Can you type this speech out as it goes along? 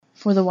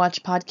For the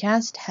Watch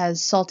podcast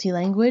has salty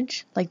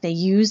language like they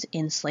use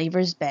in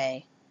Slaver's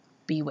Bay.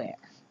 Beware.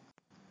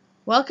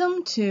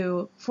 Welcome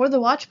to For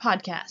the Watch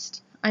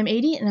podcast. I'm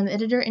Adi and I'm the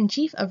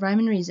editor-in-chief of Rhyme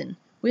and Reason.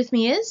 With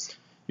me is...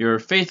 your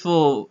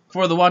faithful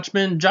For the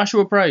Watchman,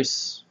 Joshua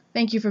Price.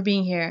 Thank you for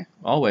being here.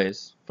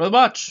 Always. For the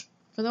Watch.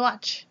 For the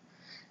Watch.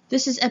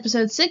 This is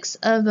episode 6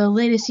 of the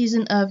latest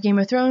season of Game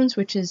of Thrones,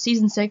 which is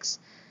season 6.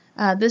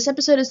 This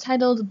episode is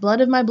titled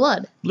Blood of My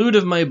Blood. Blood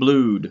of my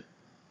blood.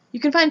 You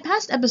can find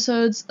past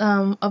episodes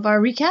of our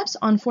recaps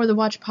on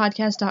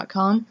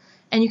forthewatchpodcast.com,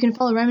 and you can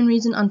follow Rhyme and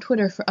Reason on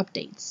Twitter for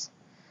updates.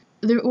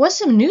 There was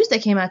some news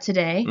that came out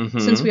today,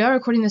 since we are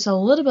recording this a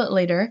little bit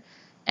later,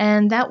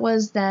 and that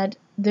was that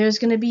there's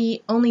going to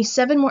be only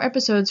 7 more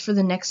episodes for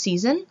the next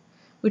season,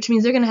 which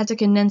means they're going to have to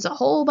condense a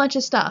whole bunch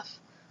of stuff,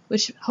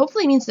 which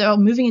hopefully means they're all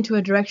moving into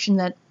a direction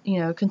that,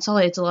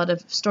 consolidates a lot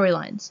of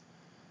storylines.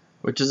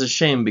 Which is a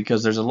shame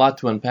because there's a lot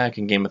to unpack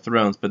in Game of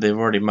Thrones, but they've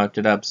already mucked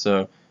it up,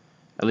 so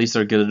at least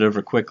they'll get it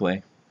over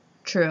quickly.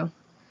 True.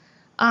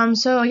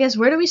 So I guess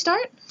where do we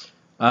start?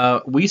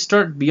 We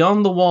start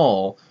beyond the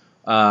wall,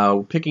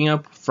 picking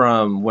up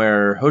from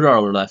where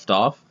Hodor left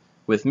off,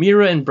 with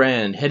Meera and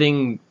Bran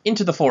heading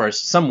into the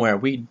forest somewhere.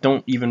 We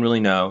don't even really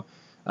know.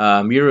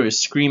 Meera is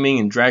screaming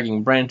and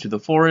dragging Bran to the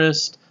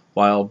forest,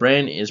 while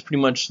Bran is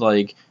pretty much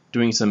like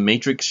doing some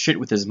Matrix shit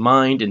with his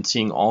mind and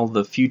seeing all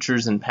the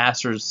futures and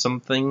past or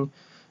something.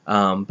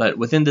 But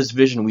within this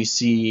vision, we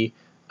see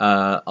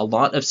a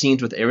lot of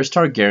scenes with Aerys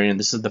Targaryen.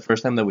 This is the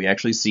first time that we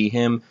actually see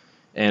him.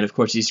 And of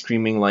course, he's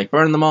screaming like,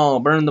 "Burn them all!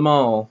 Burn them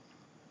all!"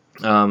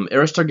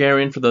 Aerys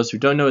Targaryen, for those who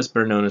don't know, is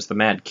better known as the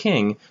Mad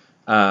King,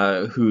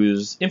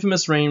 whose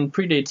infamous reign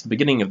predates the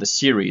beginning of the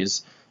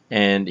series,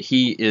 and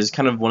he is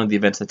kind of one of the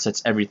events that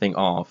sets everything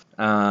off.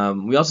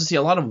 We also see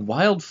a lot of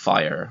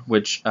wildfire,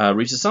 which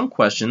raises some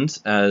questions,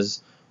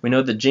 as we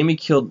know that Jaime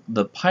killed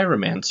the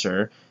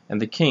Pyromancer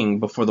and the king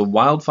before the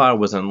wildfire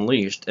was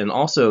unleashed, and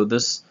also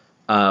this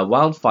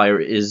wildfire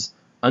is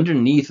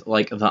underneath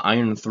like the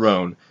Iron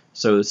Throne.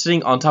 So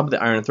sitting on top of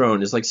the Iron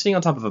Throne is like sitting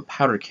on top of a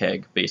powder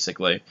keg,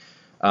 basically.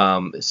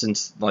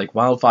 Since like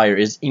wildfire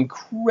is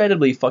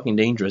incredibly fucking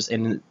dangerous,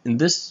 and in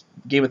this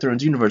Game of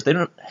Thrones universe, they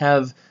don't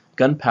have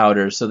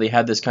gunpowder, so they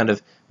have this kind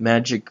of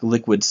magic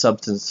liquid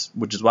substance,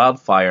 which is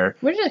wildfire.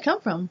 Where did it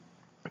come from?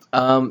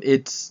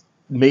 It's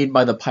made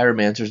by the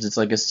Pyromancers. It's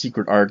like a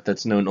secret art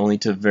that's known only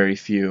to very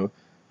few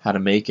how to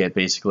make it,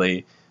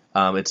 basically.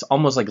 It's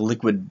almost like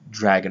liquid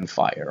dragon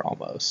fire,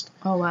 almost.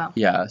 Oh, wow.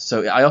 Yeah,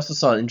 so I also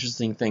saw an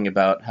interesting thing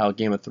about how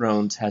Game of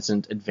Thrones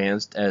hasn't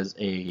advanced as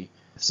a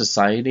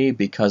society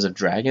because of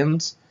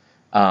dragons,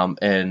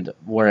 and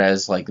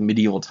whereas, like,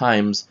 medieval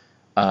times,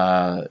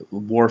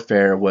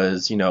 warfare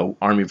was,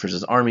 army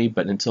versus army,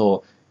 but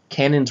until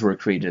cannons were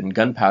created and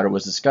gunpowder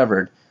was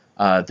discovered,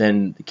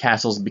 then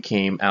castles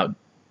became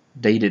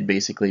outdated,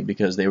 basically,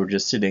 because they were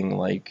just sitting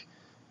like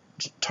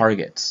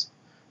targets.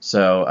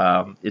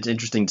 So it's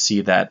interesting to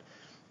see that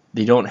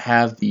they don't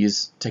have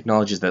these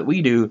technologies that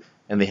we do,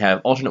 and they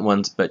have alternate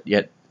ones, but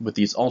yet with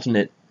these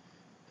alternate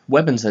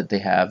weapons that they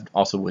have,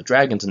 also with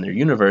dragons in their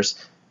universe,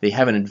 they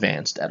haven't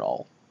advanced at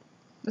all.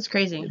 That's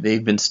crazy.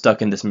 They've been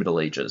stuck in this Middle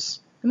Ages.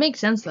 It makes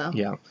sense, though.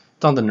 Yeah.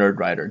 It's on the Nerd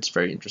Rider. It's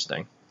very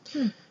interesting.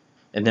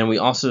 And then we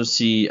also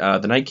see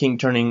the Night King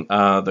turning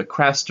the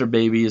Craster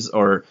babies,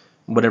 or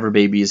whatever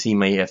babies he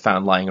may have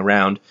found lying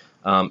around,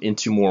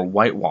 into more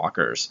White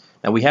Walkers.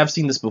 Now, we have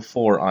seen this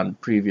before on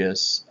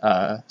previous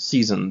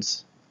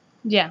seasons.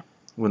 Yeah.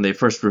 When they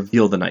first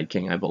revealed the Night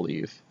King, I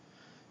believe.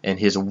 And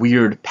his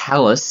weird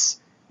palace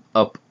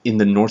up in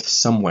the north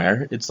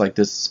somewhere. It's like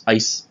this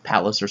ice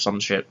palace or some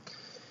shit.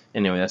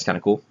 Anyway, that's kind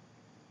of cool.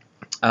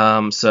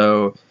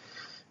 So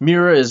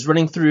Meera is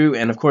running through,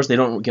 and of course they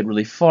don't get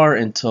really far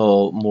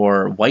until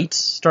more whites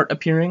start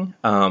appearing.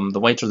 The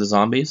whites are the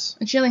zombies.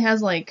 And she only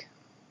has,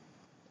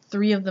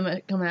 3 of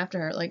them coming after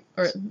her,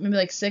 or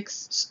maybe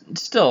 6.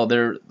 Still,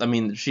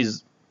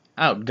 she's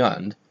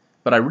outgunned.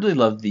 But I really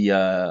love the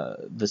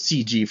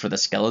CG for the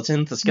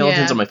skeletons. The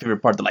skeletons are my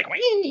favorite part. They're like,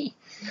 wee!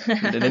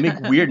 They make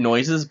weird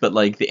noises, but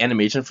the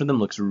animation for them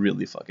looks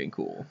really fucking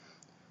cool.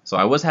 So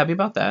I was happy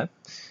about that.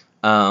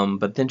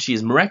 But then she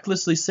is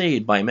miraculously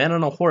saved by a man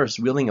on a horse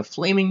wielding a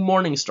flaming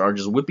morning star,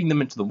 just whipping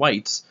them into the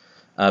whites,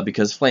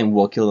 because flame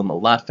will kill them a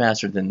lot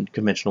faster than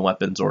conventional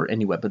weapons, or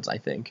any weapons, I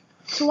think.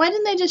 So why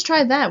didn't they just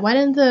try that? Why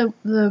didn't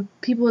the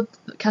people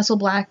at Castle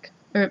Black,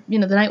 or,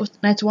 the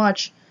Night's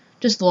Watch,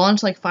 just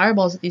launch,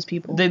 fireballs at these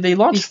people? They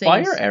launched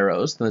fire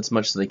arrows as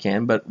much as they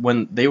can, but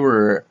when they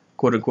were,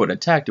 quote-unquote,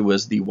 attacked, it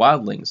was the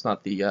wildlings,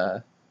 not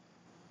the...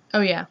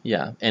 Oh, yeah.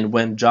 Yeah, and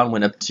when Jon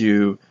went up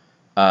to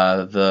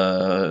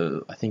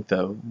the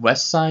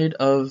west side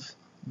of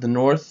the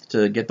north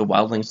to get the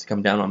wildlings to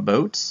come down on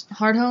boats...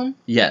 Hardhome?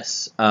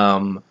 Yes.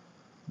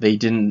 They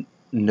didn't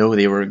know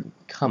they were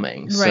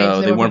coming,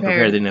 so they weren't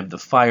prepared. They didn't have the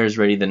fires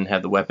ready, they didn't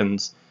have the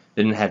weapons,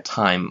 they didn't have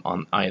time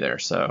on either,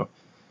 so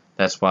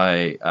that's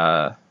why...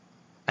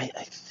 I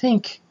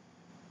think...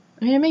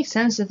 it makes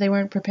sense if they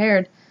weren't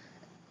prepared.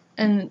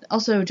 And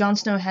also, Jon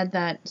Snow had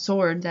that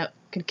sword that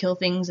could kill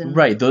things and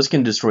right. Those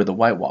can destroy the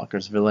White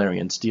Walkers,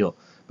 Valyrian steel.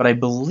 But I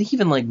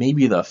believe in like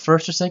maybe the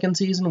first or second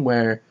season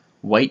where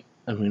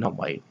not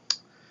White.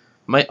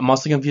 I'm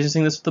also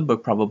confusing this with the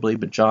book probably,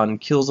 but Jon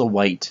kills a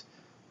White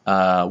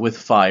with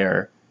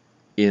fire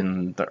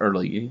in the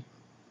early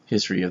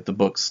history of the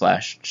book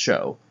 /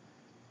 show.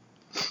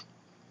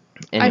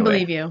 Anyway, I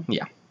believe you.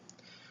 Yeah.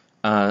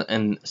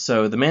 And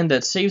so the man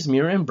that saves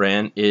Meera and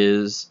Bran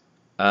is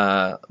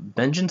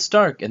Benjen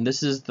Stark, and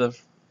this is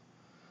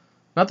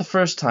not the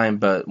first time,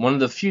 but one of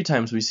the few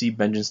times we see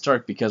Benjen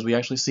Stark, because we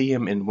actually see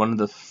him in one of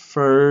the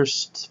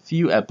first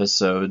few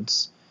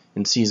episodes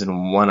in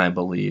season 1, I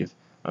believe.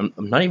 I'm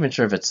not even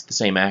sure if it's the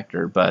same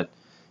actor, but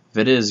if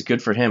it is,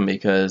 good for him,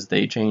 because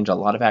they change a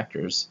lot of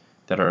actors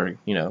that are,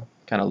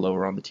 kind of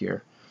lower on the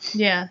tier.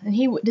 Yeah, and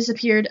he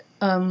disappeared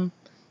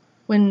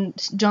when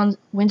Jon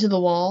went to the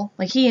wall.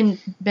 Like, he and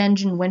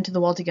Benjen went to the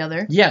wall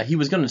together. Yeah, he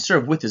was going to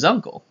serve with his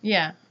uncle.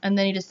 Yeah, and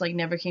then he just,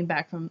 never came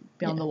back from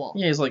beyond the wall.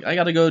 Yeah, he's like, I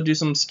gotta go do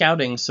some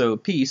scouting, so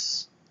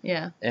peace.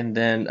 Yeah. And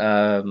then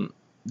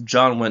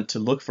Jon went to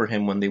look for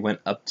him when they went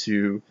up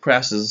to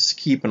Crass's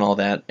keep and all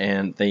that,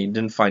 and they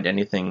didn't find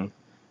anything,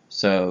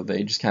 so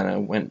they just kind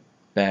of went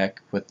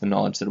back with the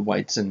knowledge that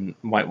Whites and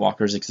White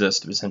Walkers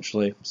exist,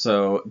 essentially.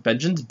 So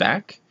Benjen's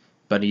back,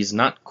 but he's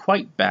not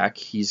quite back.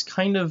 He's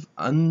kind of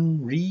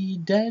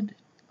dead?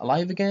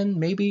 Alive again,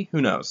 maybe?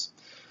 Who knows?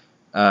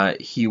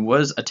 He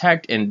was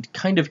attacked and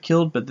kind of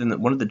killed, but then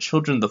one of the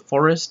children of the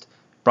forest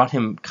brought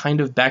him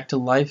kind of back to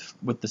life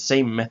with the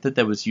same method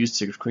that was used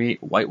to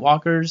create White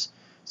Walkers.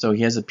 So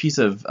he has a piece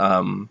of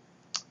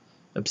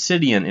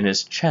obsidian in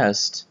his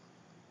chest,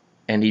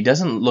 and he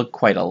doesn't look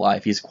quite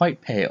alive. He's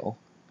quite pale.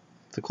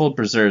 The cold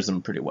preserves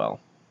him pretty well.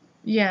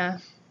 Yeah.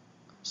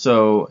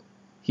 So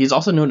he's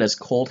also known as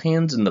Cold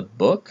Hands in the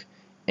book,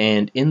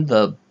 and in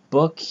the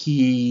book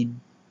he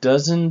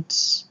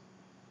doesn't...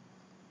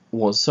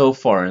 Well, so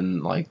far in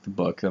the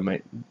book,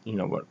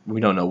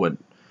 we don't know what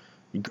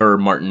Gur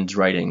Martin's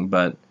writing,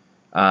 but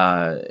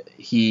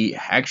he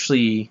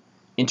actually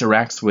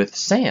interacts with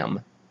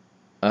Sam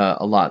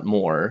a lot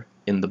more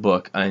in the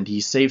book, and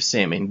he saves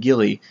Sam and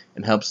Gilly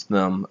and helps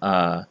them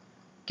find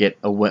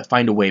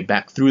a way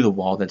back through the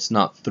wall that's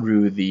not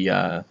through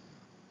the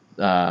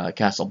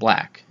Castle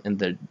Black and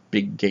the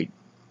big gate.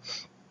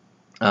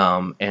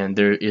 And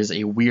there is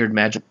a weird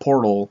magic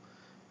portal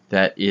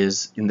that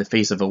is in the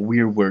face of a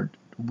weirwood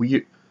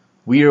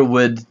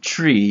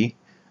tree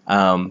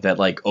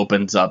that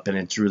opens up, and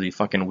it's really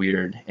fucking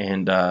weird.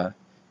 And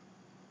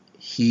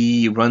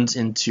he runs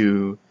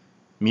into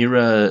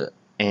Meera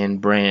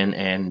and Bran,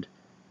 and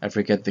I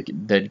forget the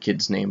dead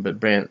kid's name, but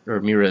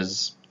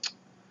Meera's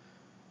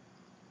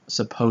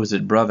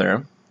supposed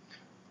brother,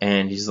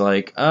 and he's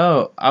like,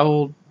 "Oh,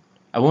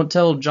 I won't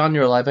tell Jon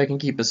you're alive. I can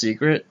keep a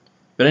secret."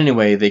 But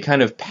anyway, they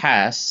kind of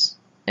pass,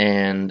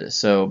 and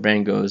so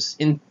Bran goes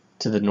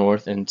into the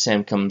north, and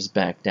Sam comes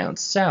back down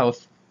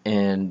south,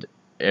 and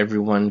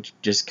everyone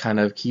just kind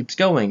of keeps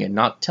going and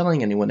not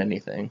telling anyone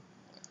anything.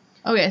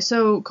 Okay,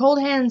 so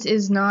Cold Hands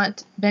is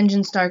not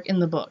Benjen Stark in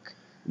the book.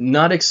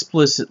 Not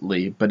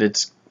explicitly, but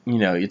it's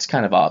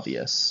kind of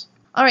obvious.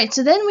 All right,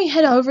 so then we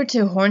head over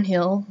to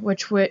Hornhill,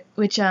 which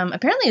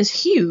apparently is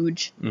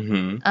huge.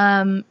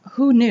 Mm-hmm.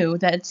 Who knew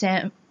that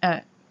Sam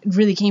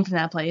really came from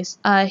that place?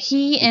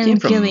 He and came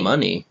from Gilly,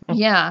 money.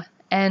 Yeah,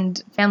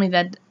 and family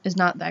that is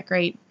not that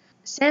great.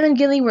 Sam and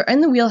Gilly were in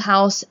the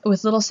wheelhouse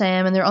with little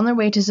Sam, and they're on their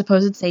way to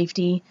supposed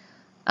safety.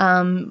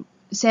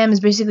 Sam is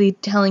basically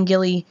telling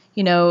Gilly,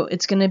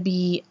 it's going to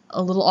be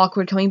a little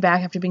awkward coming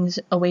back after being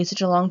away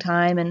such a long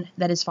time, and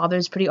that his father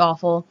is pretty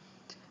awful.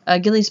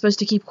 Gilly's supposed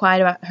to keep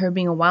quiet about her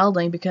being a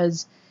wildling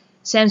because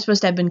Sam's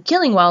supposed to have been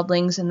killing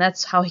wildlings, and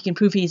that's how he can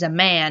prove he's a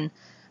man.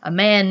 A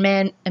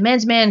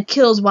man's man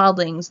kills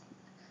wildlings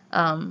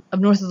up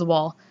north of the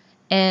wall.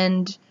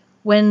 And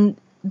when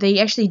they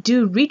actually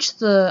do reach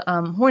the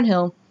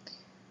Hornhill,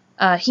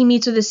 he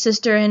meets with his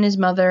sister and his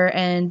mother,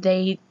 and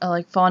they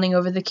are fawning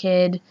over the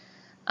kid.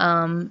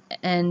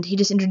 And he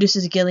just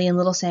introduces Gilly and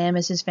little Sam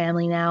as his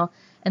family now,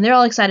 and they're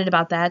all excited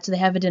about that. So they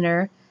have a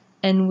dinner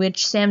in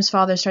which Sam's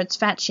father starts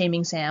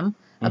fat-shaming Sam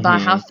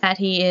about how fat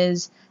he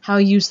is, how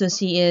useless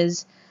he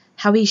is,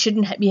 how he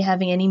shouldn't be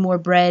having any more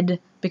bread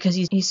because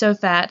he's so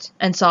fat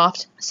and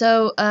soft.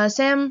 So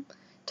Sam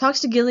talks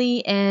to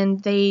Gilly,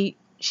 and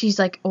she's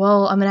like,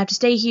 well, I'm gonna have to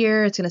stay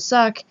here, it's gonna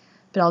suck,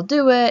 but I'll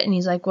do it. And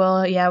he's like,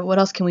 well, yeah, what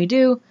else can we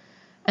do?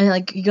 And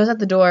then he goes out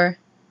the door,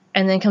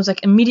 and then comes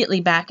immediately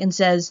back and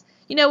says,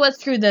 you know what,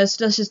 screw this,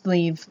 let's just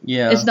leave.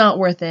 Yeah. It's not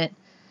worth it.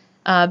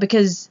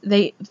 Because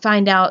they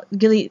find out,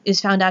 Gilly is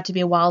found out to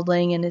be a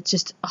wildling, and it's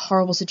just a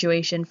horrible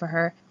situation for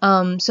her.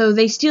 So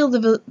they steal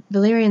the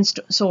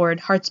Valyrian sword,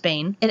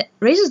 Heartsbane. It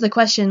raises the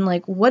question,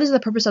 what is the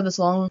purpose of this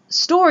long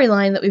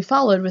storyline that we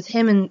followed with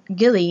him and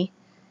Gilly,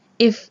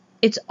 if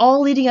it's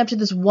all leading up to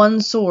this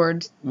one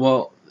sword?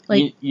 Well,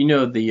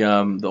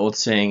 the old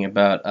saying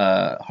about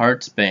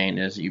Heartsbane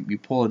is you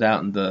pull it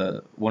out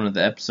in one of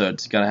the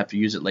episodes, you gotta have to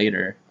use it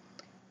later.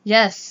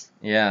 Yes.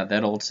 Yeah,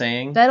 that old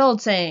saying.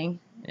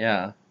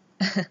 Yeah.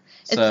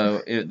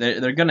 So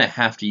they're gonna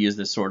have to use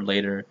this sword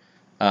later.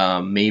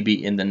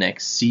 maybe in the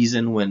next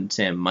season when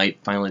Sam might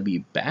finally be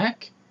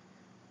back.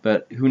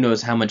 But who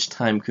knows how much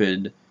time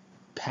could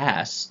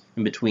pass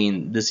in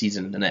between this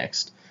season and the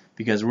next,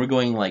 because we're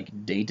going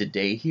like day to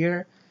day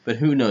here. But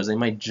who knows, they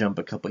might jump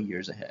a couple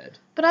years ahead.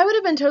 But I would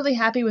have been totally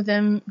happy with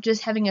them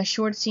just having a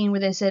short scene where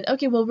they said,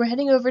 okay, well, we're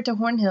heading over to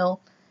Hornhill,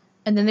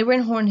 and then they were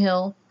in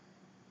Hornhill,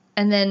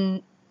 and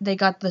then they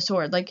got the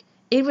sword. Like,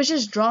 it was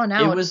just drawn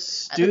out. It was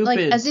stupid, like,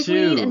 as if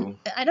too.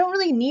 I don't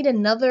really need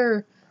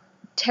another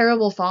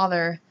terrible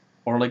father.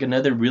 Or like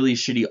another really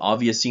shitty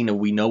obvious scene of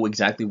we know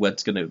exactly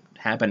what's going to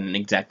happen and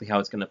exactly how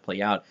it's going to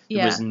play out.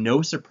 There was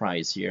no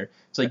surprise here.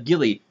 It's like,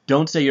 Gilly,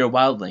 don't say you're a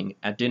wildling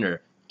at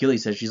dinner. Gilly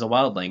says she's a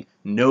wildling.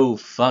 No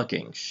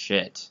fucking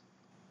shit.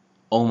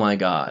 Oh my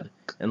god.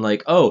 And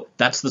like, oh,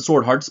 that's the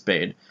sword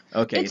Heartspade.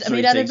 Okay, it's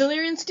made out of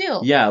Valyrian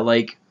steel. Yeah,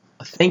 like,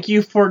 thank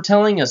you for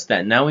telling us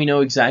that. Now we know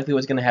exactly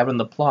what's going to happen in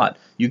the plot.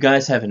 You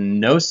guys have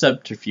no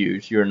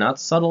subterfuge. You're not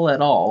subtle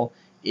at all.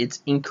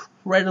 It's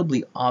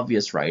incredibly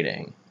obvious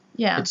writing.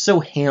 Yeah. It's so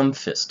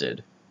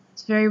ham-fisted.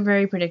 It's very,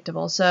 very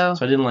predictable. So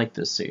I didn't like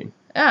this scene.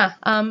 Yeah.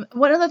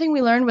 One other thing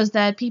we learned was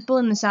that people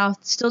in the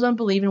South still don't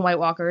believe in White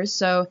Walkers,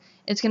 so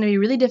it's going to be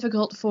really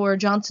difficult for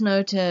Jon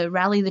Snow to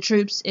rally the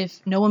troops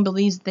if no one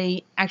believes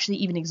they actually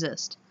even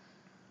exist.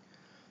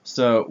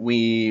 So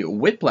we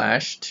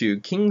whiplash to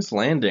King's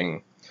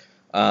Landing.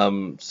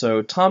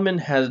 So Tommen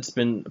has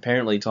been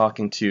apparently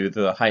talking to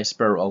the High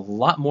Sparrow a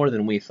lot more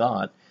than we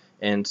thought,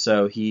 and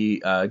so he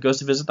goes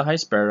to visit the High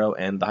Sparrow,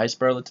 and the High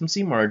Sparrow lets him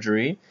see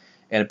Marjorie.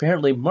 And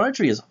apparently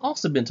Marjorie has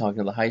also been talking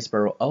to the High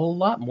Sparrow a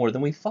lot more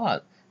than we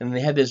thought. And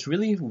they had this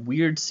really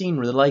weird scene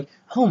where they're like,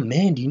 oh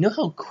man, do you know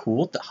how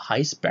cool the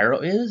High Sparrow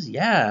is?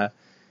 Yeah.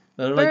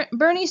 Like,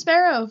 Bernie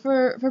Sparrow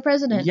for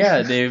president.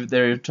 Yeah,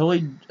 they're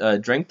totally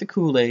drank the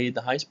Kool-Aid,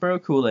 the High Sparrow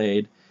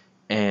Kool-Aid,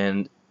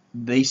 and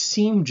they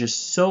seem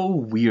just so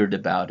weird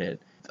about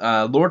it.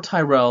 Lord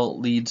Tyrell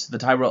leads the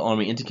Tyrell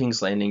army into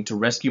King's Landing to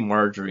rescue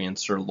Marjorie and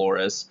Sir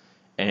Loras,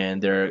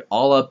 and they're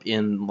all up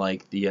in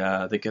like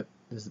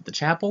is it the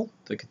chapel,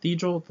 the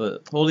cathedral,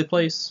 the holy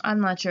place? I'm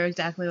not sure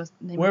exactly what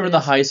the name Wherever of it the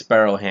is. High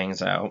Sparrow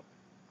hangs out.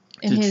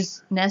 In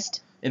his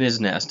nest? In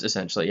his nest,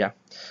 essentially, yeah.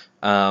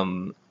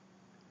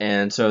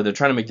 And so they're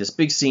trying to make this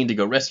big scene to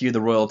go rescue the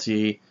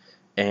royalty,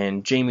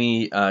 and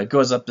Jaime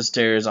goes up the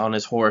stairs on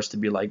his horse to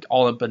be like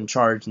all up in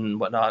charge and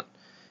whatnot.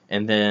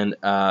 And then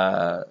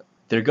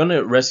they're going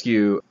to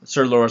rescue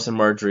Sir Loras and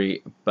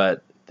Marjorie,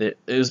 but it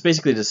was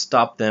basically to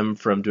stop them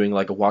from doing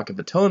like a walk of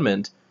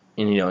atonement,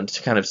 and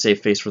to kind of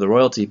save face for the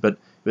royalty. But it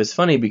was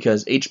funny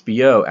because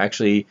HBO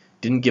actually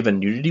didn't give a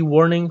nudity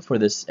warning for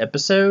this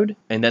episode,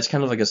 and that's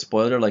kind of like a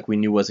spoiler, like we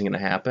knew wasn't going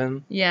to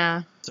happen.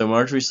 Yeah. So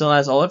Marjorie still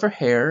has all of her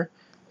hair,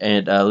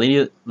 and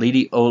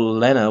Lady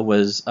Olenna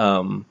was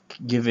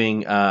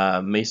giving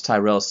Mace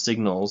Tyrell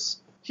signals.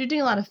 She's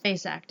doing a lot of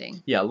face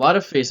acting. Yeah, a lot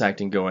of face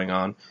acting going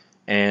on,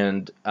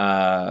 and it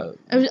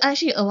was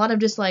actually a lot of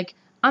just like,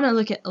 I'm going to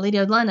look at Lady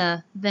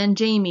Olenna, then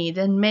Jaime,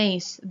 then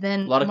Mace,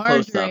 then Marjorie. A lot of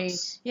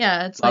close-ups.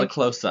 Yeah, it's a lot of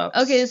close-ups.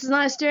 Okay, this is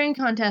not a staring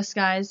contest,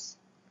 guys.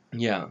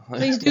 Yeah.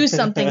 Please do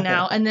something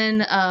now. And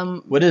then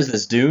what is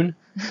this, Dune?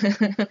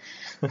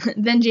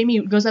 Then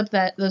Jaime goes up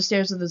those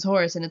stairs with his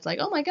horse, and it's like,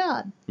 oh my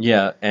god.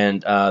 Yeah,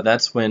 and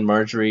that's when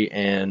Marjorie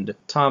and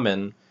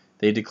Tommen,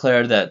 they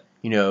declare that,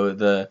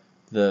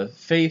 the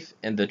faith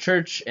and the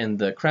church and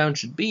the crown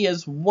should be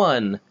as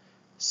one.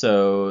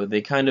 So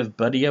they kind of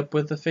buddy up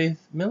with the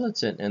Faith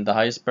Militant, and the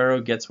High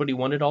Sparrow gets what he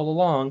wanted all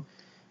along.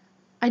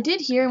 I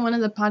did hear in one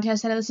of the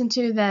podcasts that I listened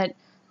to that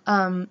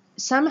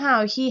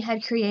somehow he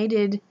had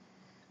created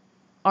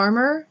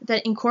armor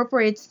that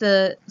incorporates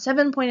the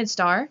 7-pointed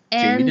star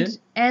and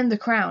the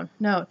crown.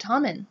 No,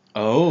 Tommen.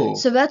 Oh.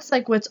 So that's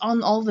like what's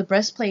on all the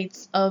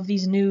breastplates of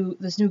this new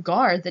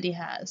guard that he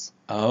has.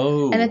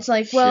 Oh. And it's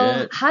like,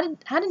 well, how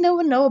did no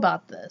one know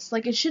about this?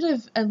 Like, it should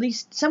have, at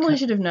least someone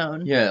should have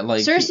known. Yeah,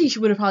 like Cersei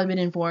would have probably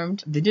been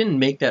informed. They didn't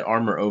make that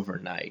armor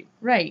overnight.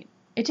 Right.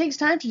 It takes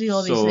time to do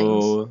all these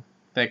things. So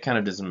that kind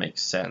of doesn't make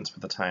sense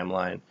with the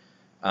timeline.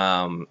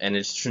 And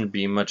it shouldn't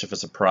be much of a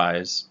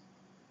surprise.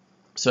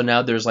 So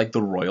now there's like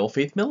the Royal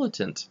Faith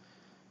Militant.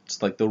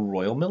 It's like the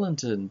Royal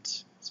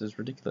Militant. This is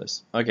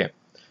ridiculous. Okay.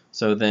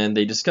 So then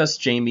they discuss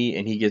Jaime,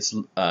 and he gets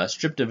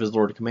stripped of his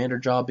Lord Commander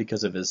job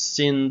because of his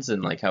sins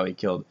and like how he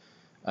killed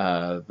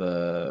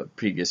the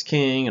previous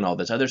king and all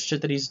this other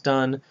shit that he's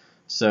done.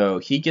 So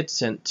he gets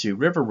sent to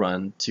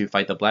Riverrun to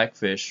fight the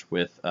Blackfish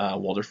with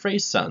Walder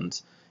Frey's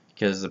sons,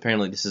 because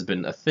apparently this has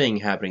been a thing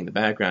happening in the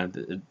background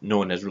that no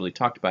one has really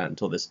talked about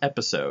until this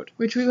episode.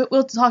 Which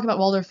we'll talk about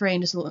Walder Frey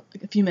in just a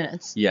few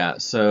minutes. Yeah,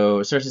 so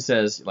Cersei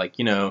says, like,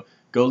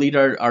 go lead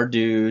our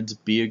dudes,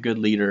 be a good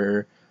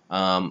leader.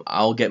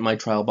 I'll get my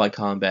trial by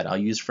combat. I'll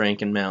use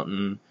Franken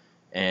Mountain.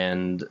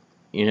 And,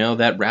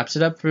 that wraps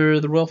it up for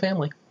the royal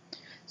family.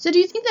 So do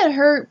you think that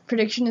her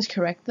prediction is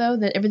correct, though?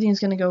 That everything is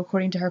going to go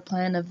according to her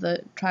plan of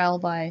the trial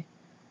by,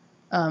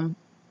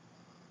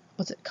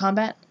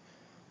 combat?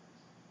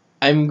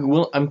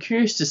 I'm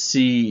curious to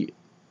see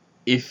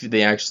if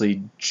they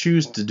actually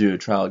choose to do a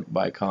trial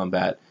by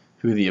combat,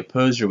 who the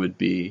opposer would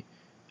be.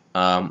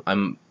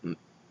 I'm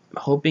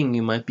hoping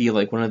you might be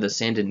like one of the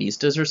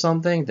Sandinistas or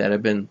something that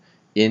have been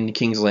in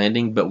King's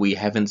Landing, but we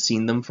haven't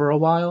seen them for a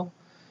while.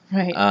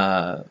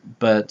 Right.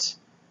 But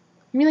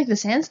You mean like the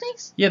Sand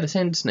Snakes? yeah, the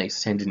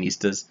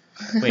Sandinistas.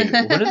 Wait,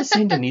 what are the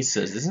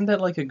Sandinistas? Isn't that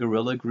like a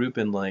guerrilla group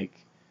in like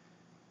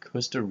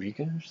Costa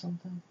Rica or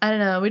something? I don't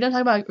know. We don't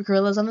talk about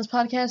gorillas on this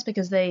podcast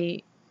because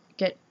they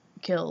get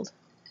killed.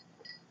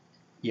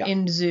 Yeah.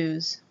 In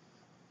zoos.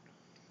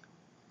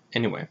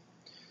 Anyway.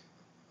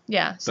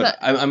 Yeah. So but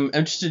I'm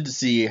interested to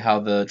see how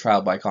the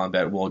trial by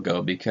combat will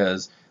go,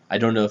 because I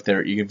don't know if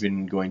they're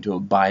even going to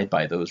abide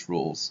by those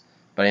rules.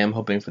 But I am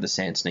hoping for the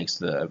Sand Snakes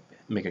to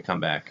make a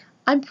comeback.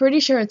 I'm pretty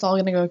sure it's all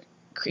going to go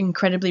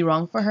incredibly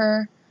wrong for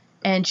her,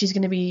 and she's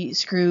going to be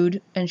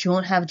screwed, and she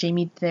won't have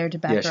Jamie there to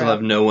back her up. Yeah, she'll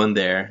have no one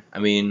there. I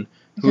mean...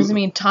 Because,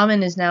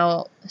 Tommen is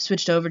now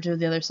switched over to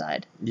the other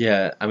side.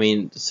 Yeah, I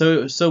mean,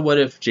 so what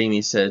if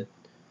Jamie said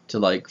to,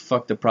 like,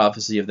 fuck the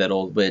prophecy of that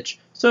old witch?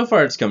 So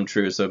far it's come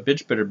true, so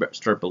bitch better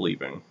start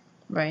believing.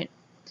 Right.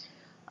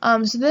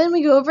 So then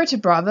we go over to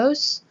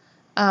Braavos,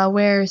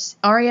 where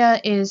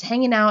Arya is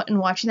hanging out and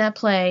watching that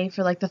play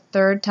for, like, the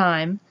third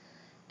time,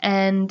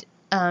 and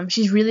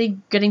she's really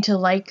getting to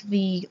like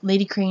the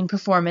Lady Crane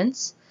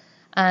performance.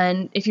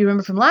 And if you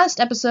remember from last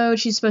episode,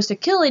 she's supposed to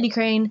kill Lady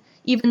Crane,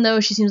 even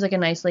though she seems like a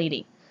nice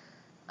lady.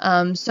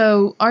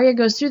 So Arya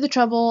goes through the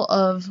trouble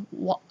of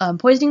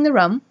poisoning the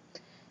rum,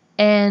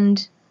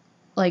 and,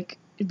 like,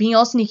 being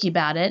all sneaky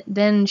about it.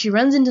 Then she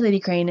runs into Lady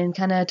Crane and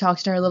kind of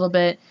talks to her a little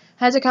bit,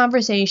 has a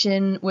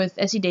conversation with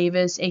Essie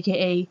Davis,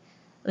 a.k.a.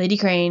 Lady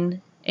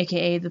Crane,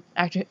 a.k.a. the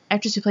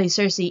actress who plays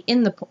Cersei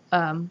in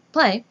the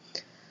play.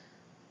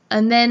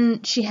 And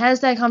then she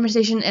has that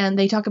conversation, and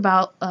they talk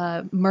about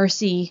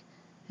Mercy.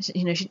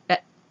 You know,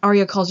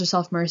 Arya calls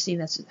herself Mercy.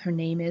 That's her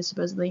name is,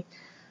 supposedly.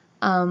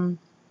 And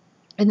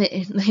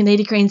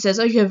Lady Crane says,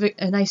 "Oh, you have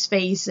a nice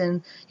face,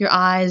 and your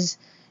eyes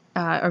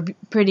are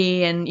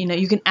pretty, and, you know,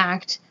 you can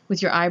act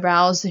with your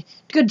eyebrows.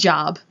 Good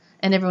job."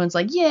 And everyone's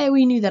like, "Yeah,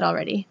 we knew that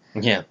already."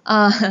 Yeah.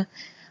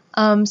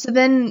 So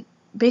then,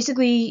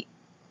 basically,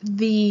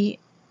 the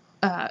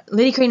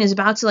Lady Crane is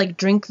about to, like,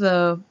 drink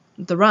the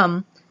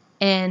rum,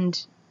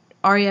 and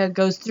Arya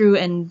goes through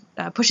and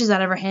pushes it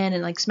out of her hand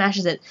and, like,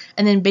 smashes it,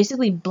 and then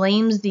basically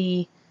blames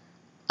the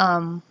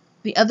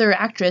other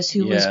actress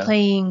who was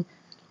playing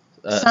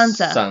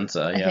Sansa.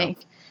 Sansa, yeah. I think.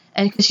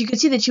 And because you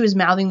could see that she was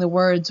mouthing the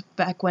words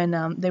back when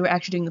they were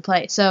actually doing the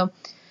play. So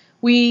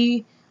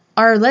we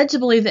are led to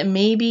believe that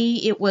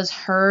maybe it was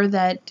her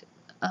that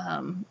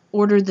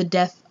ordered the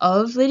death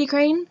of Lady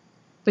Crane,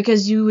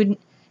 because you would,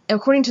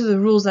 according to the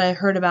rules that I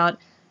heard about,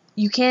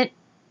 you can't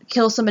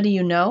kill somebody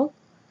you know.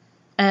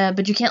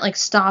 But you can't, like,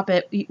 stop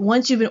it.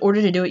 Once you've been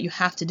ordered to do it, you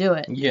have to do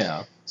it.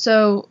 Yeah.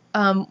 So,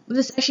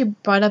 this actually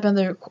brought up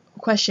another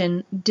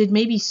question. Did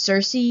maybe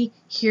Cersei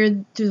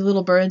hear through the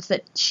little birds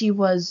that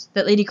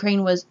Lady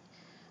Crane was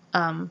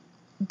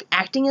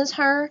acting as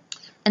her,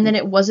 and then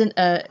it wasn't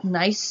a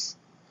nice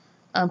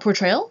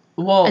portrayal?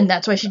 Well, and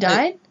that's why she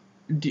died?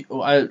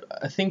 I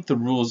think the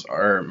rules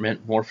are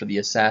meant more for the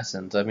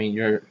assassins. I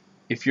mean,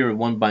 if you're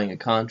one buying a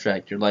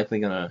contract, you're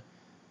likely going to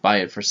buy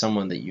it for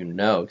someone that you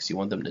know, because you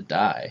want them to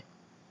die.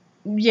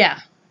 Yeah.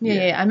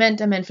 I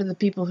meant for the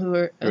people who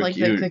are, like,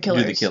 the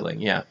killers. Do the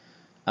killing, yeah.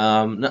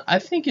 No, I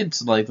think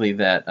it's likely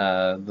that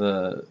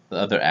the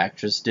other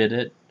actress did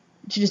it.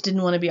 She just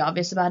didn't want to be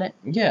obvious about it?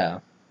 Yeah.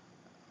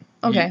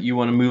 Okay. You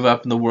want to move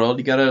up in the world,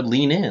 you gotta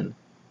lean in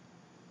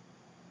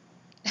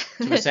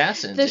to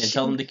assassins and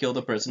tell them to kill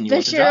the person you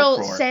want the job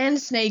for. The Cheryl Sand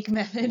Snake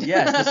method.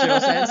 Yes, the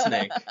Cheryl Sand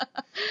Snake.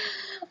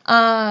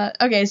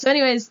 Okay, so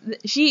anyways,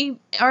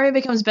 Arya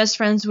becomes best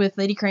friends with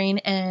Lady Crane,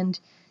 and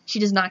she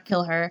does not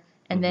kill her.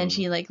 And then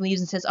she, like, leaves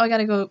and says, "Oh, I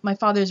gotta go. My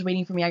father's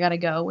waiting for me. I gotta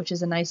go," which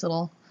is a nice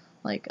little,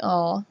 like,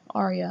 "Oh,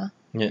 Arya,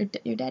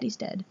 your daddy's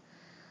dead."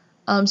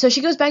 So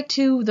she goes back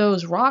to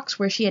those rocks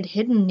where she had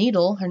hidden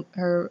Needle,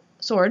 her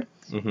sword,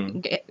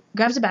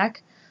 grabs it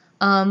back.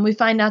 We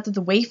find out that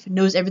the waif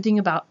knows everything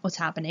about what's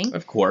happening.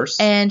 Of course.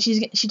 And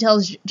she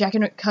tells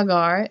Jaqen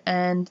H'ghar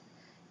and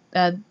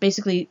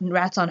basically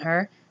rats on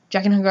her.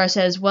 Jaqen H'ghar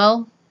says,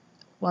 well,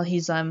 while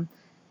he's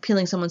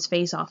peeling someone's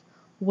face off,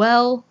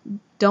 "Well,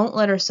 don't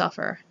let her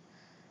suffer."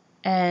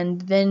 And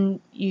then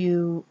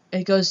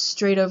it goes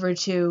straight over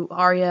to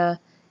Arya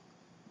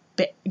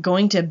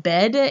going to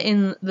bed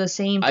in the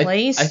same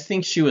place. I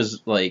think she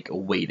was, like,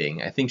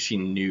 waiting. I think she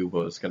knew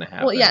what was going to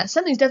happen. Well, yeah,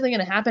 something's definitely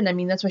going to happen. I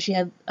mean, that's why she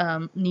had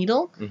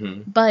Needle.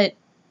 Mm-hmm. But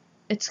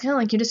it's kind of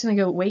like you're just going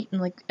to go wait in,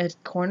 like, a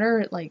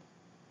corner, like,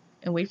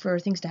 and wait for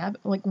things to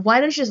happen. Like, why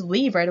don't you just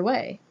leave right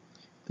away?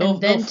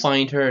 They'll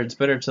find her. It's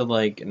better to,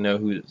 like, know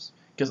who's...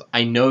 Because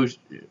I know...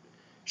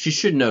 She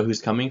should know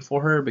who's coming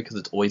for her, because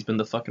it's always been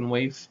the fucking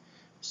waif.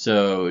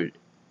 So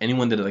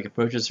anyone that, like,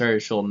 approaches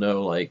her, she'll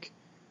know, like,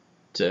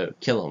 to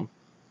kill him.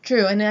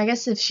 True, and I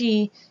guess if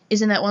she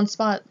is in that one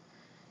spot,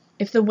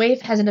 if the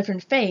waif has a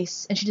different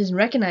face and she doesn't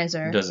recognize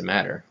her... It doesn't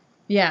matter.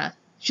 Yeah,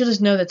 she'll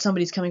just know that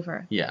somebody's coming for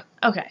her. Yeah.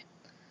 Okay.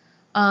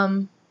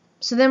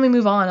 So then we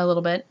move on a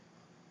little bit.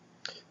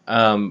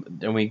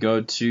 Then we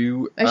go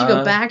to... I should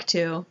go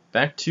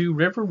back to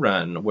River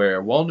Run,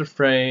 where Walder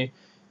Frey,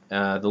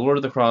 the Lord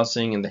of the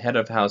Crossing, and the head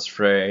of House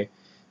Frey,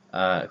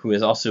 who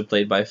is also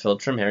played by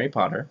Philip from Harry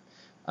Potter,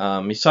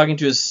 he's talking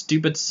to his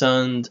stupid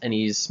sons, and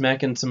he's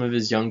smacking some of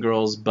his young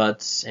girls'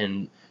 butts,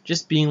 and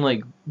just being,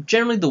 like,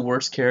 generally the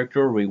worst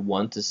character we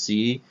want to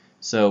see,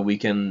 so we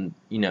can,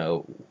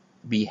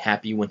 be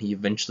happy when he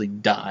eventually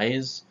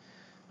dies.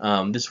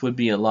 This would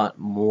be a lot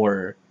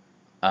more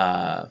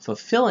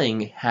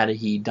fulfilling had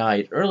he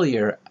died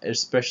earlier,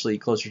 especially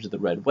closer to the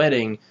Red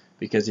Wedding,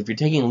 because if you're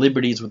taking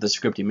liberties with the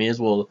script, you may as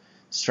well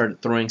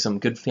start throwing some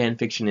good fan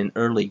fiction in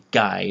early,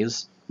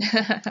 guys.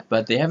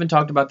 But they haven't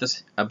talked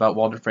about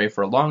Walder Frey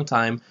for a long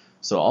time,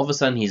 so all of a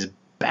sudden he's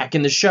back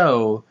in the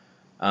show.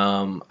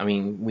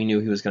 We knew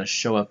he was going to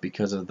show up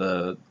because of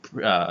the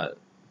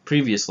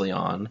previously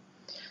on.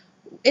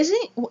 Is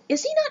he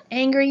not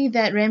angry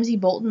that Ramsay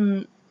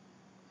Bolton?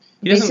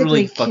 He doesn't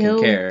really fucking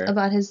care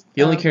about his.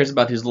 He only cares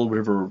about his little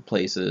river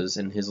places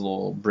and his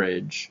little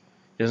bridge.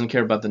 He doesn't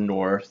care about the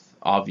North,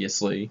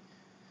 obviously.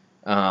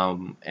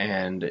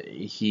 And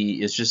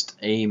he is just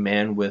a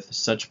man with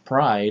such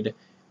pride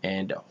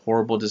and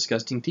horrible,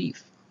 disgusting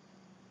teeth.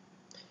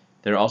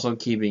 They're also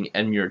keeping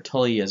Edmure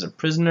Tully as a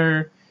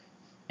prisoner,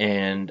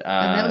 and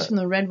that was from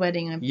the Red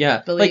Wedding, I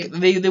believe. Like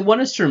they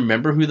want us to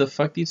remember who the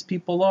fuck these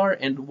people are.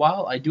 And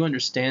while I do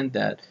understand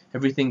that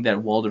everything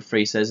that Walder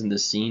Frey says in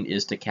this scene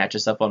is to catch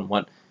us up on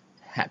what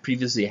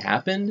previously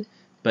happened,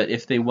 but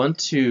if they want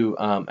to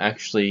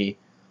actually,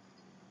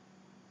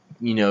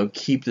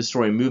 keep the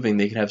story moving,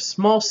 they could have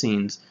small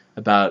scenes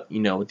about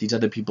what these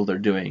other people are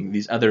doing,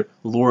 these other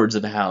lords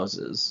of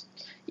houses.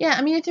 Yeah,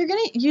 I mean, if you're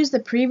going to use the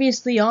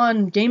previously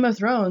on Game of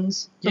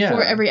Thrones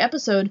before every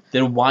episode...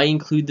 Then why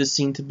include this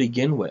scene to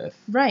begin with?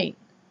 Right.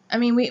 I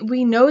mean,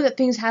 we know that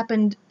things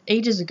happened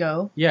ages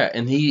ago. Yeah,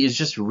 and he is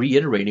just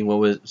reiterating what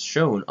was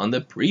shown on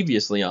the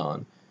previously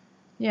on.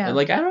 Yeah. And,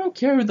 I don't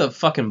care who the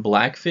fucking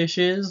Blackfish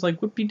is.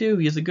 Whoop-de-doo,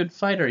 he's a good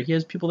fighter. He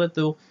has people that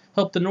will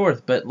help the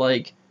North. But,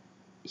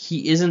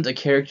 he isn't a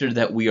character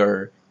that we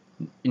are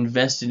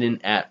invested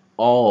in at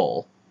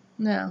all.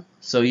 No.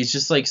 So he's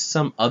just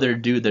some other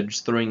dude they're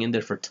just throwing in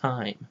there for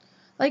time.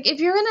 If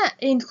you're going to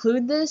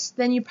include this,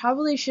 then you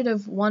probably should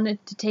have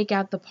wanted to take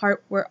out the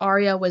part where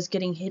Arya was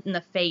getting hit in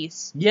the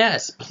face.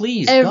 Yes,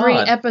 please, Every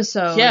God.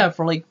 episode. Yeah,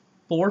 for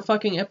 4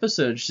 fucking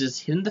episodes,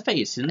 just hit in the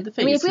face, hit in the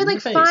face. I mean, if we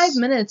had 5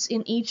 minutes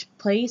in each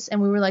place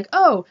and we were like,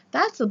 oh,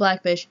 that's the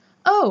Blackfish.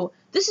 Oh,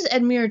 this is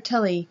Edmure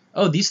Tully.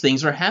 Oh, these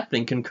things are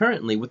happening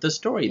concurrently with the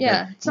story.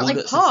 Yeah, it's not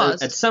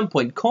paused. At some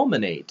point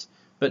culminate.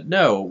 But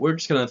no, we're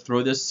just going to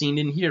throw this scene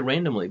in here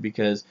randomly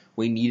because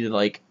we need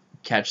to,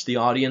 catch the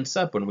audience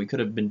up when we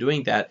could have been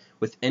doing that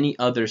with any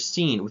other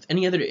scene, with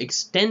any other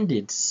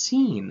extended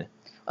scene.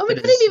 Oh, we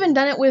could have even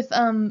done it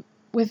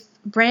with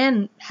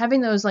Bran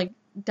having those,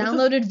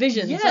 downloaded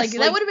visions. Yes,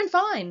 that would have been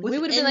fine. We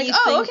would have been like,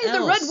 oh, okay,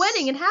 the Red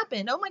Wedding, it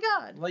happened. Oh, my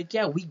God.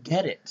 Yeah, we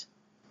get it.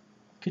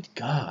 Good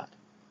God.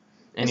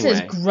 Anyway.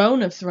 This is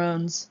Grown of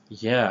Thrones.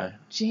 Yeah.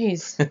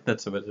 Jeez.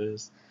 That's what it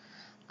is.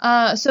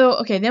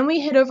 Then we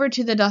head over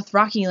to the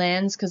Dothraki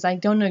lands, because I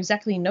don't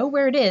exactly know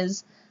where it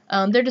is.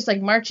 They're just,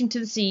 marching to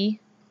the sea.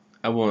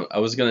 I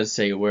was going to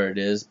say where it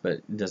is, but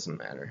it doesn't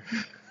matter.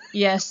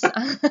 Yes.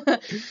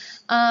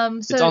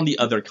 It's on the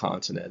other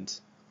continent.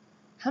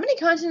 How many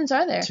continents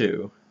are there?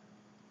 2.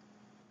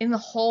 In the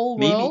whole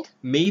world?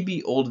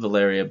 Maybe Old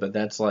Valeria, but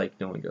that's, no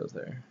one goes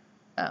there.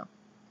 Oh.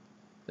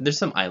 There's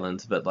some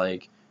islands, but,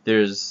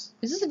 there's...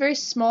 Is this a very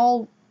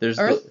small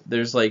Earth?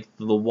 There's, the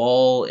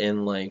Wall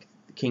and,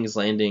 King's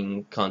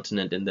Landing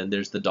continent, and then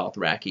there's the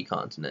Dothraki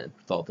continent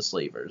with all the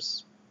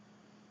slavers.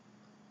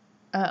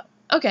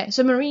 Okay,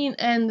 so Marine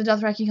and the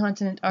Dothraki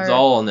continent are... It's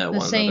all on that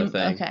one same, other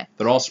thing. Okay.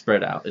 They're all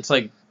spread out. It's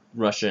like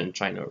Russia and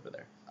China over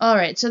there.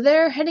 Alright, so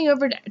they're heading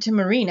over to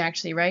Marine,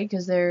 actually, right?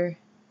 Because they're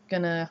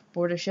gonna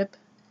board a ship.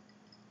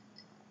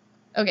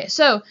 Okay,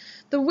 so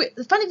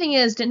the funny thing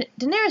is,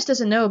 Daenerys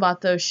doesn't know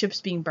about those ships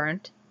being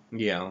burnt.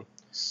 Yeah.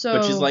 So...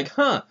 But she's like,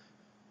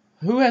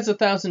 who has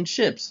 1,000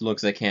 ships?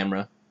 Looks at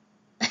camera.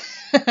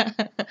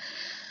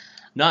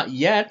 Not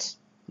yet.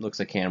 Looks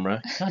at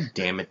camera. God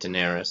damn it,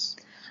 Daenerys.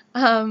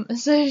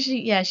 So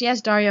she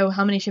asked Dario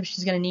how many ships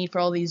she's gonna need for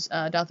all these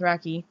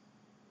Dothraki,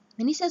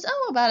 and he says,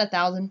 "Oh, about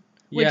 1,000."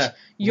 Which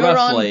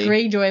Euron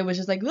Greyjoy was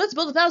just like, "Let's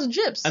build 1,000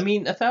 ships." I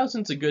mean,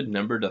 1,000's a good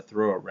number to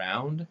throw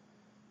around,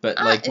 but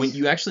when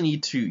you actually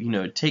need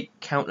to, take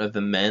count of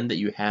the men that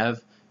you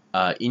have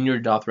in your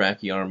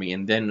Dothraki army,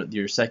 and then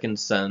your second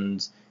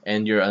sons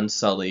and your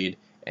Unsullied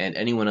and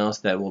anyone else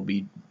that will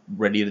be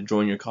ready to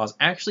join your cause,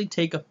 actually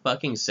take a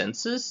fucking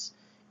census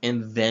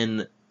and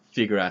then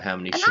figure out how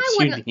many ships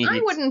you need. I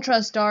wouldn't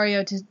trust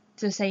Dario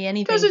to say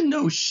anything. Doesn't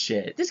know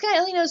shit. This guy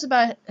only knows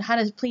about how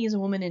to please a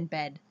woman in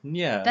bed.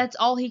 Yeah. That's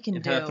all he can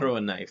and do. How to throw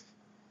a knife.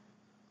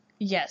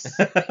 Yes.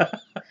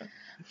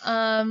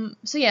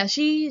 So yeah,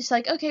 she's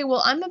like, okay,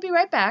 well, I'm gonna be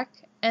right back.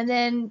 And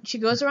then she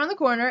goes around the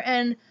corner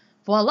and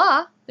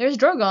voila, there's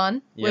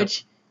Drogon,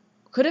 which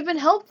could have been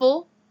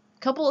helpful a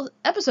couple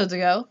episodes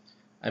ago.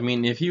 I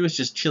mean, if he was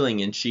just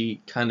chilling and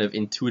she kind of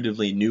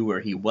intuitively knew where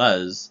he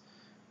was,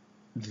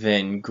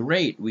 then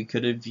great, we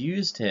could have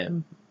used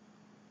him.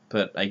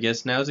 But I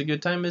guess now's a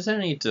good time as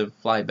any to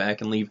fly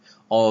back and leave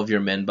all of your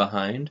men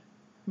behind.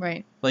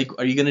 Right. Like,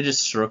 are you going to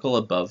just circle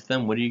above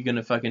them? What are you going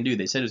to fucking do?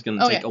 They said it was going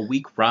to take a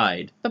week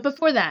ride. But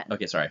before that...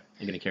 Okay, sorry.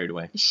 I'm getting carried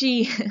away.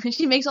 She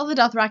makes all the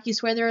Dothraki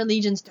swear their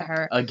allegiance to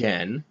her.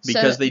 Again.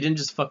 Because they didn't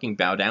just fucking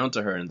bow down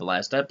to her in the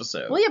last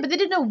episode. Well, yeah, but they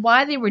didn't know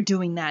why they were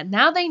doing that.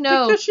 Now they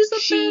know. Because she's a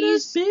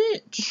badass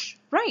bitch.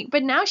 Right,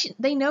 but now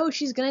they know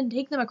she's going to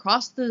take them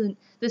across the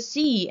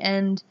sea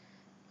and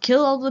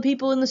kill all the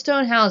people in the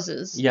stone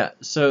houses. Yeah,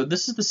 so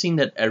this is the scene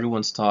that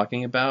everyone's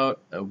talking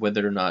about,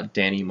 whether or not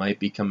Dany might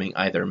be becoming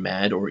either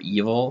mad or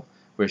evil,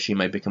 where she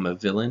might become a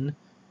villain,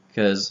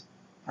 because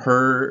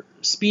her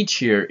speech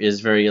here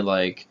is very,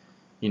 like,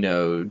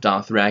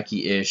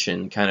 Dothraki-ish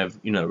and kind of,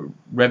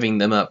 revving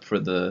them up for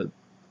the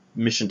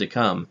mission to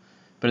come.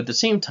 But at the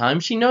same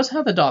time, she knows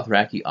how the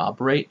Dothraki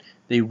operate.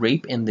 They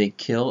rape and they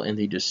kill and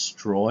they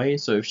destroy,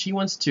 so if she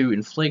wants to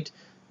inflict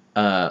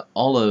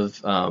all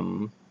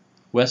of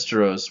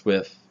Westeros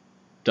with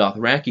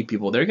Dothraki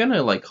people, they're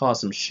gonna, like, cause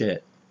some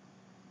shit.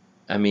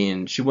 I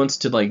mean, she wants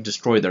to, like,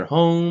 destroy their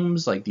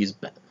homes, like these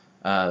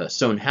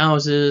stone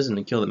houses, and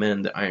then kill the men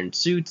in the iron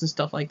suits and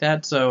stuff like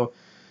that. So,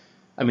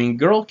 I mean,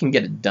 girl can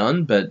get it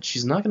done, but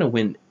she's not gonna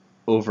win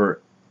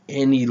over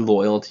any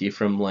loyalty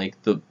from,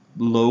 like, the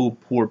low,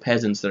 poor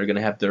peasants that are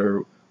gonna have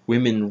their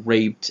women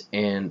raped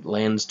and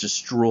lands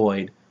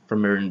destroyed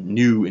from her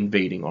new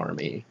invading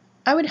army.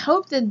 I would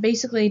hope that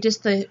basically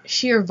just the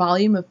sheer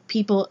volume of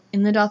people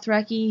in the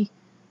Dothraki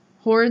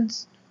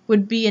hordes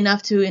would be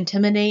enough to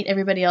intimidate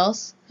everybody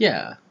else.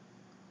 Yeah.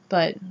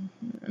 But,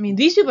 I mean,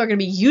 these people are going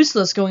to be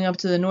useless going up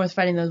to the north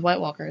fighting those White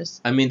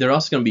Walkers. I mean, they're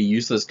also going to be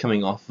useless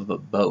coming off of a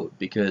boat,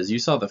 because you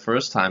saw the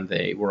first time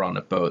they were on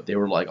a boat, they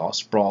were, like, all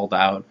sprawled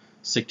out,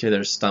 sick to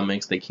their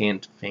stomachs, they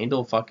can't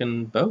handle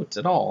fucking boats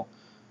at all.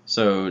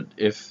 So,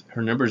 if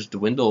her numbers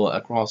dwindle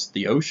across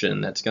the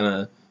ocean, that's going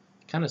to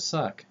kind of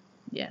suck.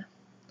 Yeah.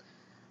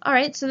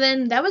 Alright, so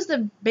then that was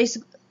the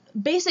basic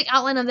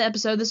outline of the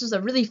episode. This was a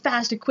really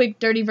fast and quick,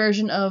 dirty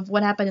version of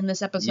what happened in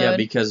this episode. Yeah,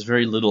 because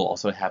very little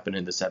also happened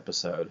in this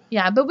episode.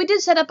 Yeah, but we did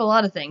set up a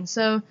lot of things.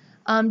 So,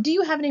 do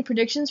you have any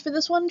predictions for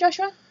this one,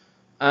 Joshua?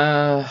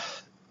 Not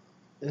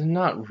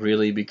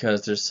really,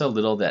 because there's so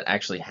little that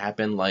actually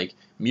happened. Like,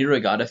 Mira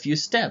got a few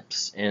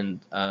steps,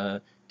 and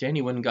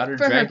Dany went and got her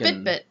dragon. For her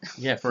Fitbit.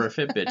 Yeah, for her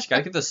Fitbit. She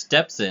gotta get those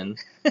steps in.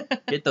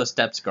 Get those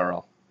steps,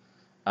 girl.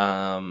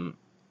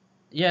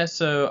 Yeah,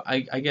 so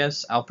I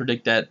guess I'll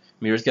predict that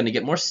Mira's going to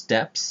get more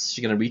steps.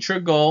 She's going to reach her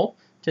goal,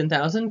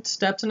 10,000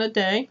 steps in a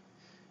day.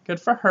 Good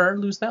for her.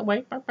 Lose that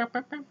weight.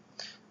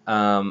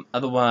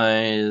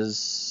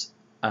 Otherwise,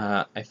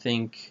 I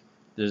think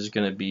there's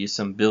going to be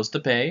some bills to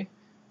pay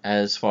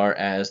as far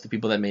as the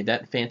people that made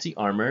that fancy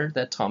armor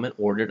that Tommen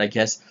ordered, I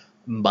guess,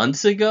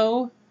 months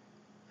ago.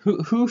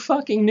 Who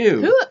fucking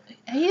knew?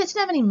 He doesn't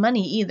have any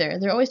money either.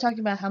 They're always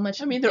talking about how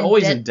much. I mean, they're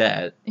always in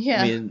debt.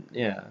 Yeah. I mean,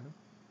 yeah.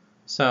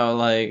 So,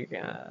 like,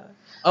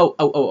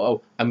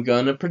 I'm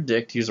gonna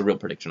predict, here's a real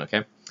prediction, okay?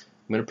 I'm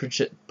gonna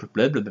predict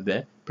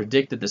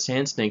that the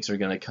Sand Snakes are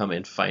gonna come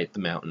and fight the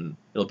Mountain.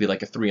 It'll be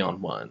like a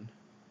 3-on-1.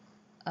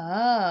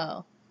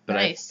 Oh, but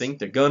nice. I think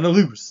they're gonna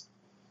lose.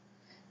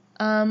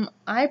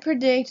 I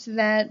predict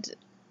that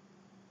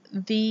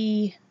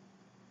the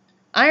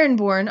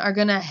Ironborn are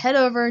gonna head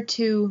over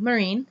to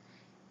Meereen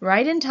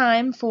right in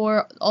time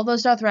for all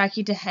those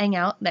Dothraki to hang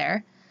out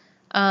there.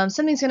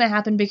 Something's gonna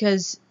happen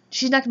because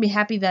she's not gonna be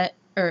happy that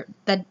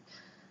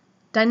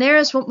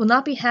Daenerys will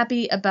not be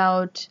happy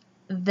about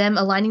them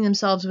aligning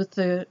themselves with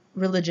the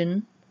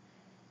religion,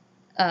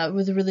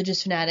 with the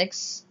religious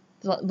fanatics,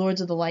 the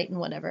Lords of the Light and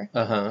whatever.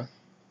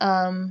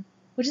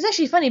 Which is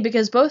actually funny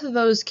because both of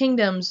those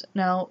kingdoms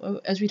now,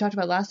 as we talked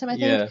about last time, I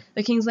think,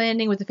 the King's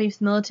Landing with the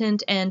Faith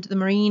Militant and the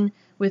Meereen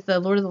with the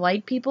Lord of the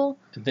Light people.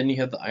 And then you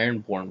have the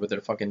Ironborn with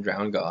their fucking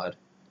drown god.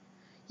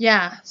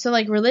 Yeah, so,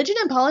 like, religion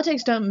and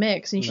politics don't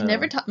mix, and you should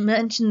never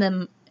mention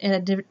them in a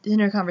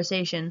dinner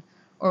conversation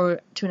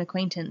or to an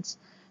acquaintance.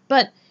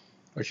 But...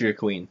 Or to your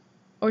queen.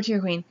 Or to your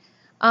queen.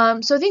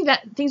 So I think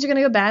that things are going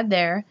to go bad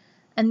there.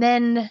 And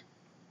then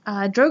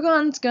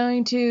Drogon's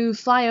going to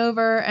fly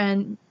over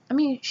and... I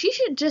mean, she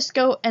should just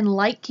go and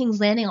light King's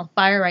Landing on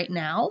fire right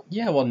now.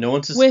 Yeah, well, no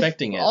one's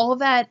suspecting it. With all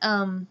that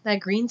that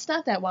green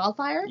stuff, that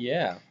wildfire.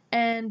 Yeah.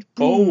 And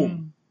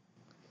boom.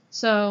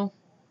 So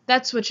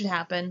that's what should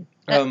happen.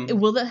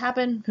 Will that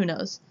happen? Who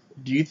knows?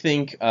 Do you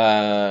think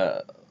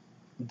that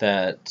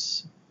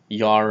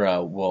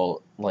Yara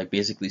will, like,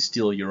 basically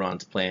steal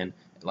Euron's plan,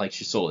 like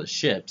she stole his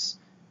ships,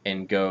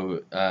 and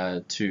go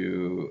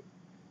to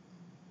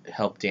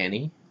help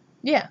Dany?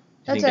 Yeah.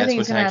 That's what I think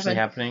is going to happen.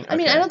 Happening? I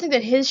mean, I don't think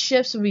that his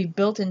ships would be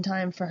built in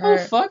time for her. Oh,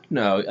 fuck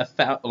no.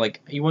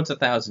 He wants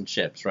 1,000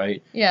 ships,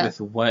 right? Yeah.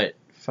 With what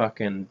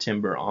fucking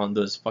timber on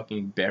those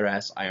fucking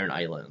bare-ass iron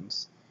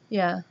islands?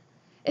 Yeah.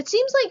 It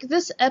seems like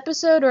this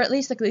episode, or at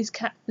least like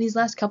these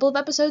last couple of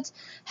episodes,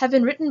 have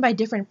been written by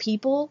different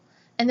people,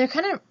 and they're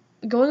kind of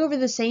going over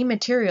the same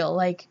material.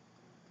 Like,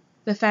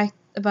 the fact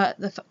about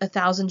the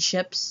 1,000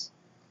 ships,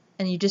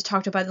 and you just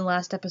talked about it in the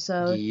last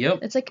episode. Yep.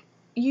 It's like,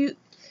 we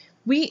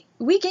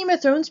Game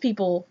of Thrones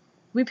people,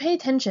 we pay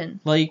attention.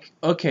 Like,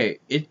 okay,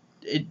 it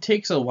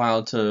takes a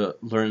while to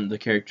learn the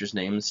characters'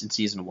 names in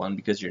season 1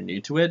 because you're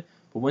new to it,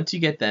 but once you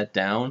get that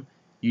down,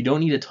 you don't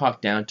need to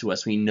talk down to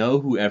us. We know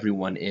who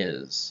everyone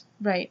is.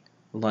 Right.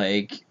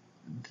 Like,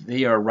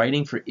 they are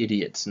writing for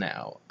idiots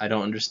now. I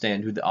don't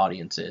understand who the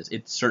audience is.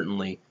 It's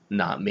certainly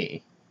not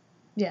me.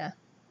 Yeah.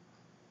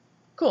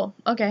 Cool.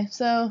 Okay,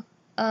 so,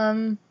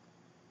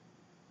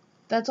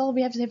 that's all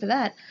we have to say for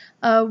that.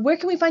 Where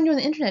can we find you on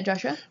the internet,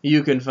 Joshua?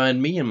 You can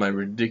find me and my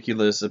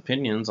ridiculous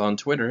opinions on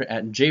Twitter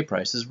at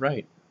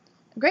jpricesright.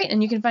 Great,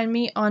 and you can find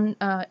me on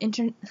on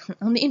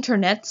the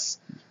internets.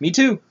 Me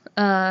too.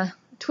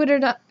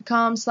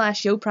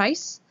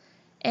 Twitter.com/YoPrice,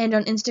 and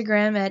on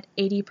Instagram at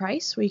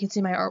 80price, where you can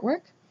see my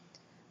artwork.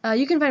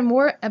 You can find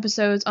more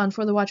episodes on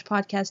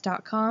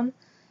forthewatchpodcast.com,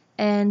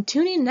 and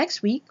tune in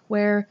next week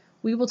where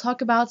we will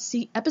talk about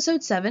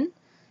episode 7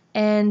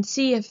 and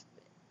see if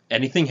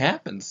anything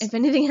happens. If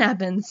anything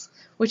happens,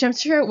 which I'm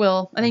sure it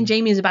will. I think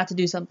Jamie is about to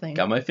do something.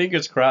 Got my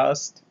fingers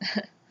crossed.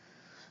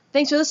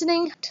 Thanks for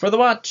listening. For the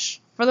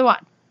watch. For the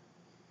watch.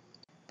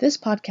 This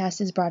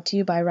podcast is brought to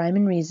you by Rhyme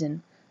and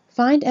Reason.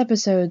 Find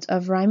episodes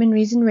of Rhyme and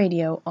Reason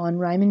Radio on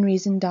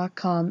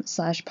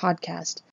rhymeandreason.com/podcast.